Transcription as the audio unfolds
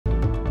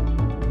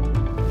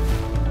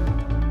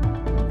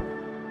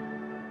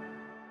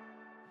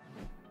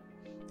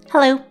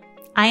Hello,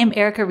 I am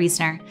Erica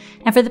Riesner,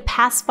 and for the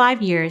past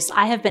 5 years,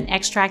 I have been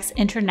Xtract's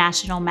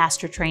International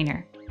Master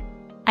Trainer.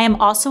 I am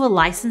also a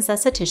licensed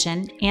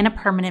esthetician and a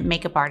permanent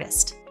makeup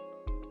artist.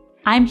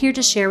 I'm here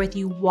to share with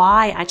you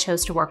why I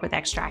chose to work with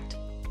Xtract.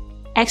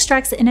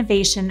 Xtract's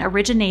innovation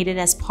originated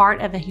as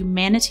part of a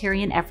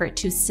humanitarian effort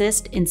to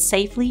assist in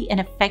safely and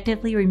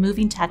effectively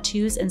removing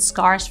tattoos and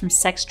scars from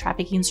sex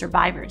trafficking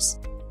survivors.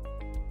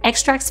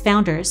 Xtract's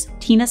founders,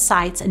 Tina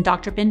Seitz and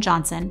Dr. Ben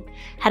Johnson,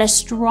 had a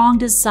strong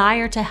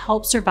desire to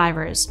help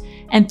survivors,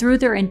 and through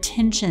their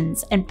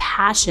intentions and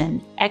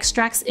passion,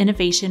 Xtract's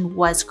innovation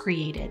was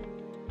created.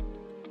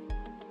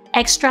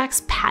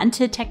 Xtract's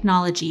patented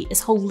technology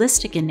is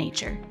holistic in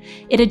nature.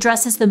 It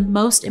addresses the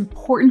most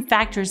important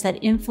factors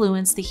that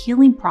influence the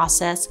healing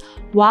process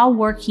while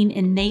working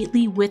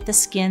innately with the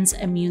skin's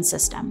immune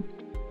system.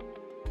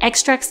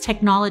 Xtract's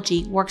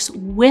technology works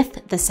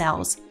with the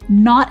cells,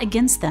 not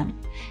against them,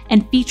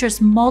 and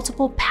features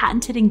multiple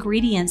patented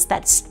ingredients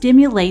that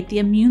stimulate the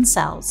immune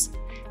cells,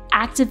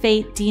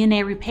 activate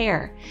DNA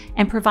repair,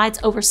 and provides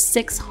over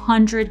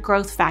 600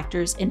 growth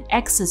factors in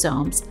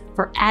exosomes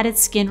for added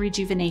skin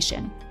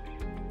rejuvenation.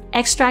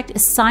 Xtract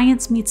is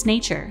science meets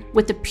nature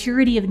with the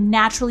purity of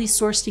naturally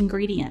sourced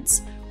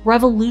ingredients,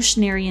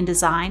 revolutionary in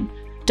design,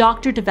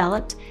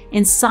 doctor-developed,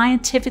 and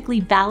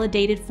scientifically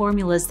validated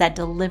formulas that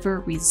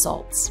deliver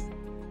results.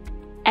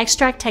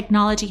 Xtract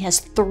technology has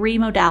 3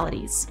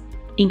 modalities: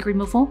 ink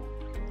removal,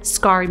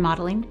 scar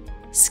remodeling,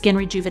 skin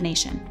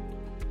rejuvenation.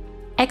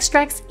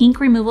 Xtract's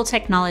ink removal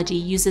technology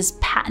uses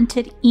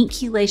patented ink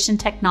chelation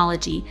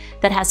technology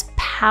that has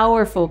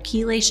powerful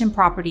chelation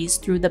properties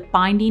through the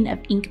binding of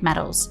ink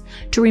metals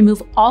to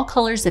remove all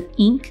colors of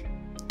ink,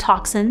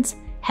 toxins,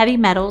 heavy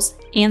metals,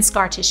 and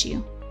scar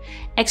tissue.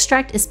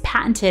 Xtract is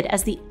patented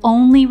as the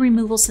only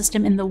removal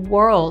system in the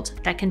world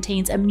that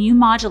contains immune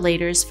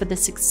modulators for the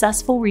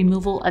successful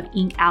removal of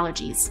ink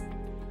allergies.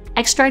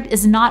 Xtract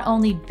is not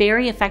only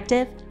very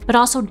effective, but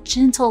also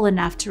gentle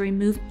enough to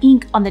remove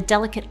ink on the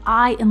delicate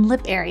eye and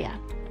lip area.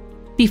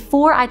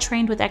 Before I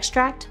trained with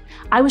Xtract,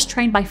 I was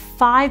trained by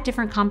 5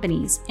 different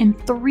companies in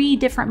 3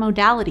 different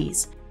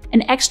modalities,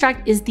 and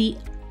Xtract is the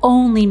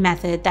only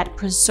method that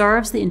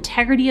preserves the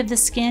integrity of the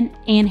skin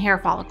and hair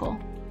follicle.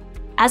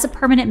 As a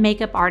permanent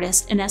makeup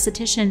artist and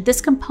esthetician,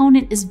 this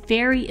component is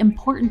very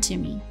important to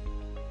me.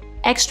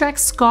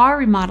 Xtract's scar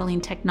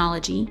remodeling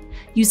technology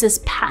uses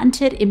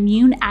patented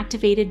Immune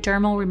Activated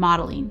Dermal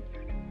Remodeling,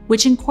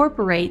 which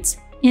incorporates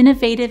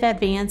innovative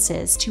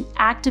advances to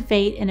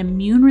activate an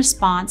immune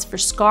response for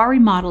scar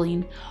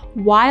remodeling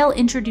while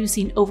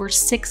introducing over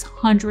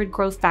 600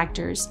 growth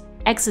factors,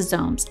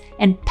 exosomes,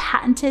 and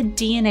patented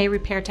DNA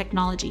repair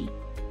technology,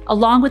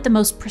 along with the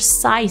most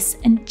precise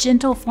and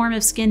gentle form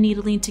of skin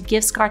needling to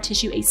give scar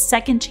tissue a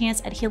second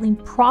chance at healing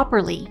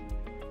properly.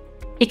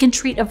 It can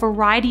treat a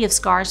variety of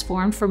scars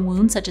formed from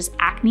wounds such as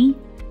acne,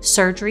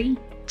 surgery,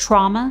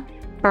 trauma,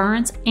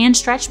 burns, and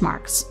stretch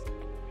marks.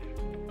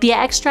 The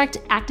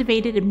Xtract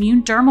activated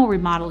immune dermal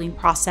remodeling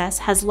process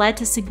has led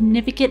to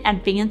significant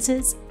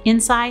advances,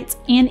 insights,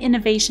 and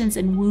innovations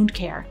in wound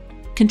care,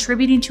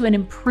 contributing to an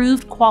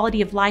improved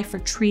quality of life for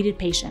treated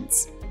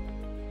patients.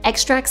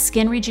 Xtract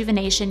Skin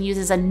Rejuvenation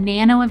uses a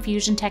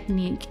nano-infusion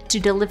technique to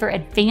deliver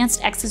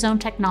advanced exosome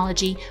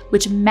technology,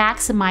 which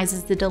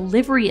maximizes the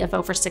delivery of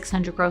over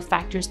 600 growth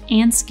factors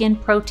and skin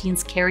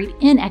proteins carried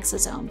in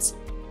exosomes.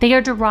 They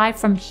are derived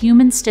from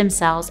human stem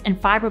cells and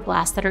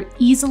fibroblasts that are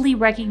easily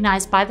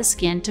recognized by the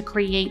skin to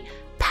create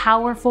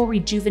powerful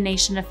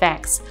rejuvenation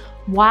effects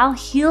while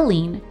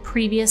healing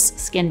previous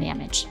skin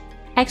damage.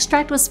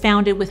 Xtract was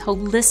founded with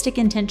holistic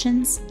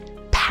intentions,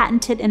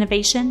 patented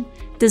innovation,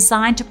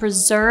 designed to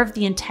preserve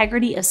the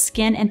integrity of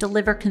skin and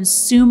deliver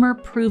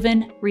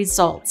consumer-proven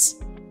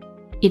results.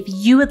 If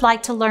you would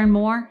like to learn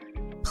more,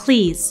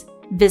 please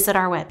visit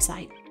our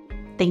website.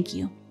 Thank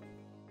you.